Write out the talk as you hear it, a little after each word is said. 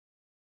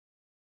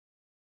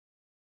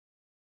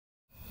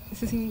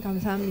스승님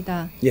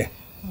감사합니다. 예.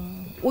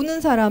 오는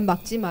사람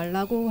막지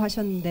말라고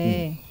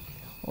하셨는데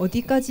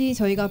어디까지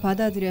저희가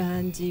받아들여야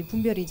하는지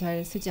분별이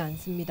잘 쓰지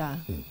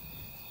않습니다.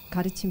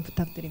 가르침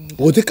부탁드립니다.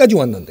 어디까지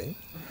왔는데?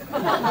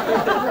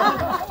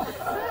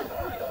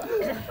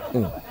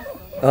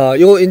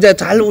 요 이제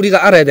잘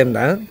우리가 알아야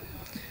됩니다.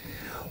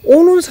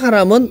 오는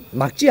사람은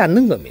막지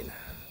않는 겁니다.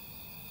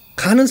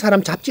 가는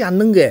사람 잡지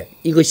않는 게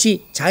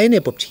이것이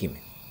자연의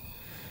법칙입니다.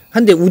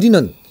 한데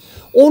우리는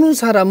오는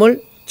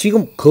사람을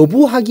지금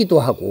거부하기도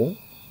하고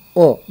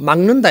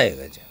막는다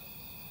이거죠.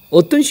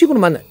 어떤 식으로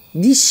막나?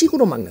 네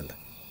식으로 막는다.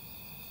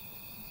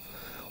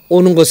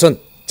 오는 것은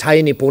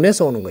자연이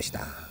보내서 오는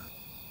것이다.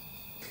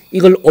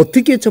 이걸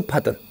어떻게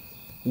접하든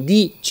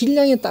네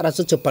질량에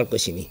따라서 접할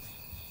것이니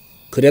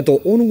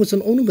그래도 오는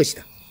것은 오는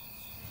것이다.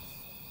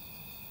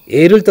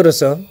 예를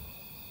들어서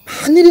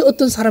하늘에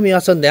어떤 사람이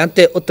와서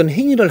내한테 어떤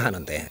행위를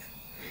하는데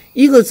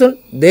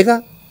이것을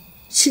내가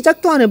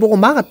시작도 안 해보고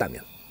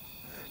막았다면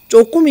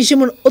조금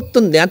있으면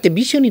어떤 내한테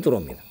미션이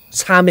들어옵니다.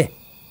 3회.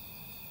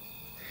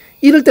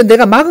 이럴 때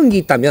내가 막은 게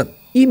있다면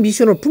이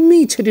미션을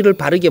분명히 처리를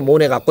바르게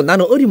못 해갖고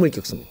나는 어려움을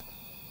겪습니다.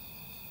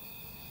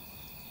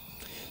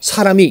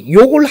 사람이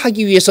욕을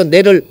하기 위해서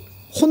내를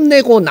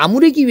혼내고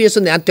나무래기 위해서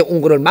내한테 온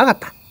거를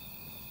막았다.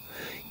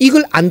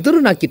 이걸 안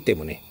드러났기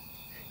때문에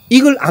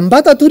이걸 안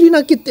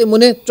받아들여놨기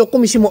때문에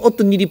조금 있으면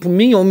어떤 일이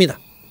분명히 옵니다.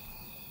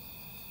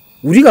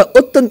 우리가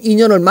어떤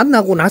인연을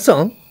만나고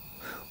나서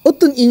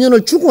어떤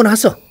인연을 주고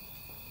나서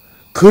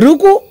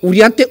그러고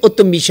우리한테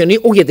어떤 미션이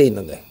오게 돼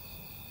있는 거예요.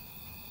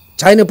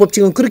 자연의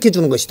법칙은 그렇게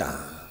주는 것이다.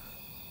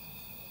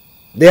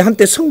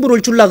 내한테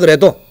성부를 주려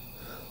그래도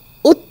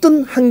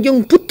어떤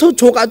환경부터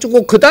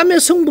줘가지고 그 다음에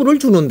성부를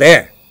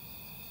주는데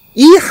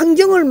이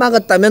환경을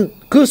막았다면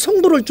그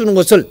성부를 주는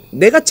것을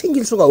내가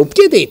챙길 수가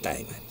없게 돼 있다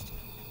이 말이죠.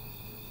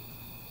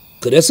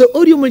 그래서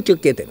어려움을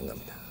겪게 되는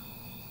겁니다.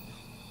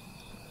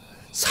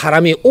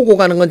 사람이 오고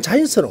가는 건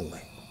자연스러운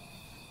거예요.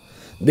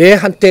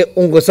 내한테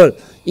온 것을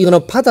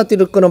이거는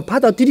받아들일 거는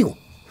받아들이고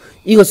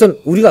이것은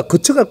우리가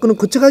거쳐갈 거는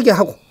거쳐가게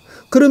하고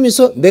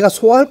그러면서 내가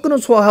소화할 거는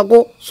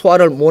소화하고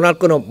소화를 못할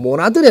거는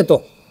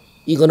못하더라도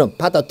이거는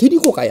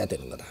받아들이고 가야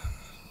되는 거다.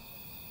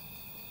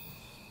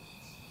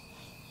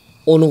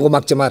 오는 거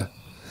막지 마라.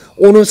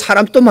 오는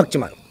사람도 막지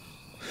말고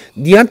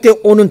니한테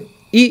오는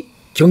이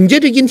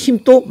경제적인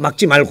힘도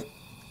막지 말고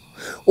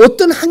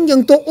어떤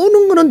환경도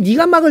오는 거는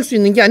네가 막을 수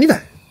있는 게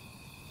아니다.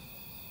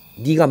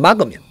 네가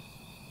막으면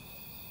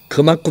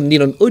그만큼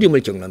너는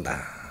어려움을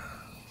겪는다.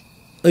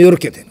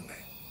 이렇게 되는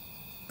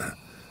거예요.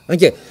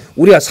 그러니까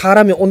우리가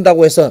사람이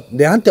온다고 해서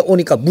내한테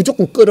오니까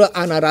무조건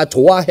끌어안아라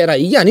좋아해라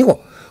이게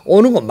아니고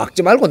오는 거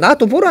막지 말고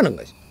놔둬 보라는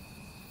거지.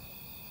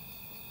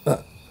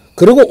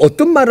 그리고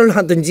어떤 말을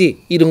하든지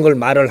이런 걸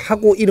말을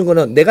하고 이런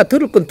거는 내가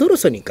들을 건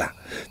들었으니까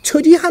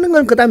처리하는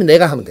건 그 다음에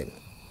내가 하면 됩니다.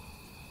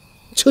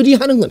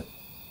 처리하는 거는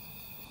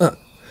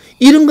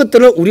이런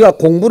것들을 우리가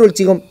공부를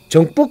지금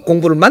정법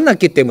공부를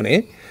만났기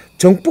때문에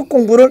정법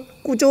공부를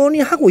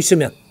꾸준히 하고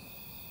있으면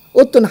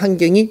어떤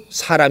환경이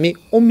사람이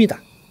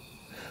옵니다.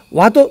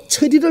 와도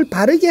처리를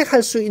바르게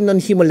할 수 있는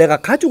힘을 내가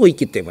가지고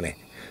있기 때문에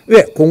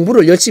왜?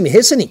 공부를 열심히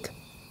했으니까.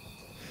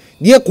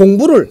 네가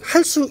공부를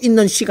할 수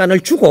있는 시간을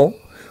주고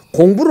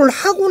공부를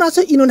하고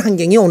나서 이런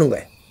환경이 오는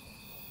거예요.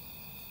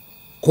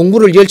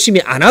 공부를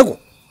열심히 안 하고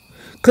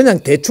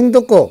그냥 대충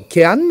듣고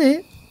걔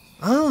안네?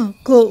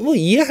 그거 뭐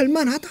이해할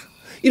만하다.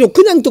 이러고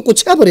그냥 듣고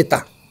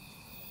채워버렸다.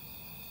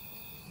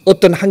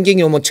 어떤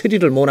환경이 오면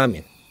처리를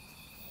못하면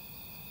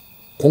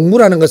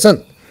공부라는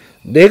것은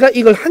내가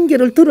이걸 한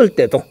개를 들을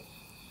때도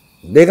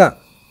내가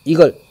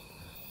이걸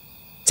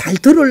잘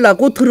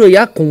들으려고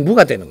들어야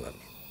공부가 되는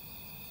겁니다.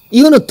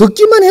 이거는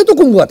듣기만 해도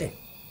공부가 돼.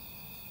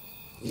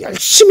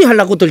 열심히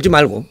하려고 들지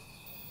말고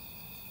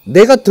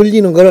내가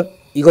들리는 걸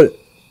이걸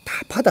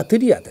다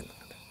받아들여야 되는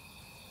거다.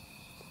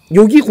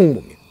 여기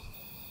공부입니다.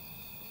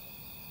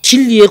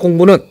 진리의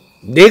공부는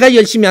내가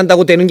열심히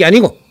한다고 되는 게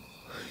아니고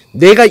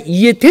내가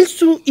이해될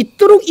수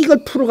있도록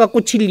이걸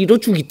풀어갖고 진리로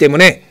주기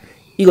때문에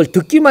이걸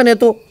듣기만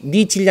해도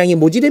네 질량이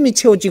모지름이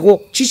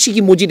채워지고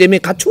지식이 모지름이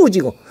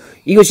갖추어지고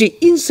이것이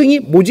인성이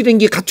모지른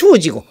게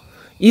갖추어지고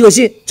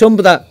이것이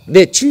전부 다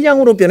내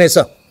질량으로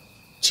변해서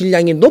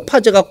질량이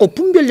높아져 갖고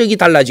분별력이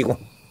달라지고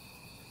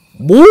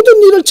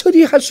모든 일을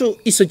처리할 수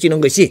있어지는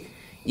것이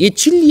이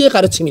진리의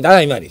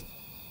가르침이다 이 말이에요.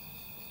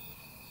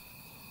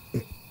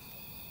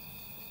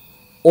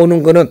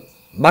 오는 거는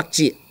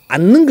막지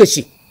않는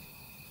것이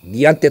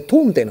네한테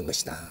도움되는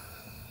것이다.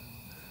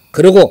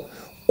 그리고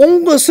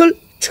온 것을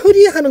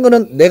처리하는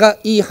거는 내가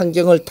이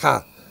환경을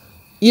다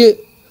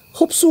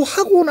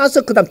흡수하고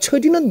나서 그 다음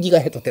처리는 네가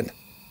해도 된다.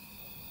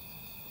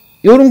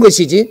 이런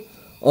것이지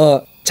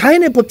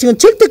자연의 법칙은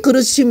절대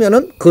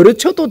그러시면은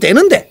그르쳐도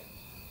되는데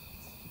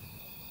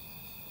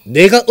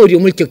내가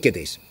어려움을 겪게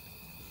돼 있습니다.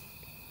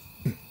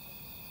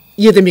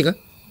 이해됩니까?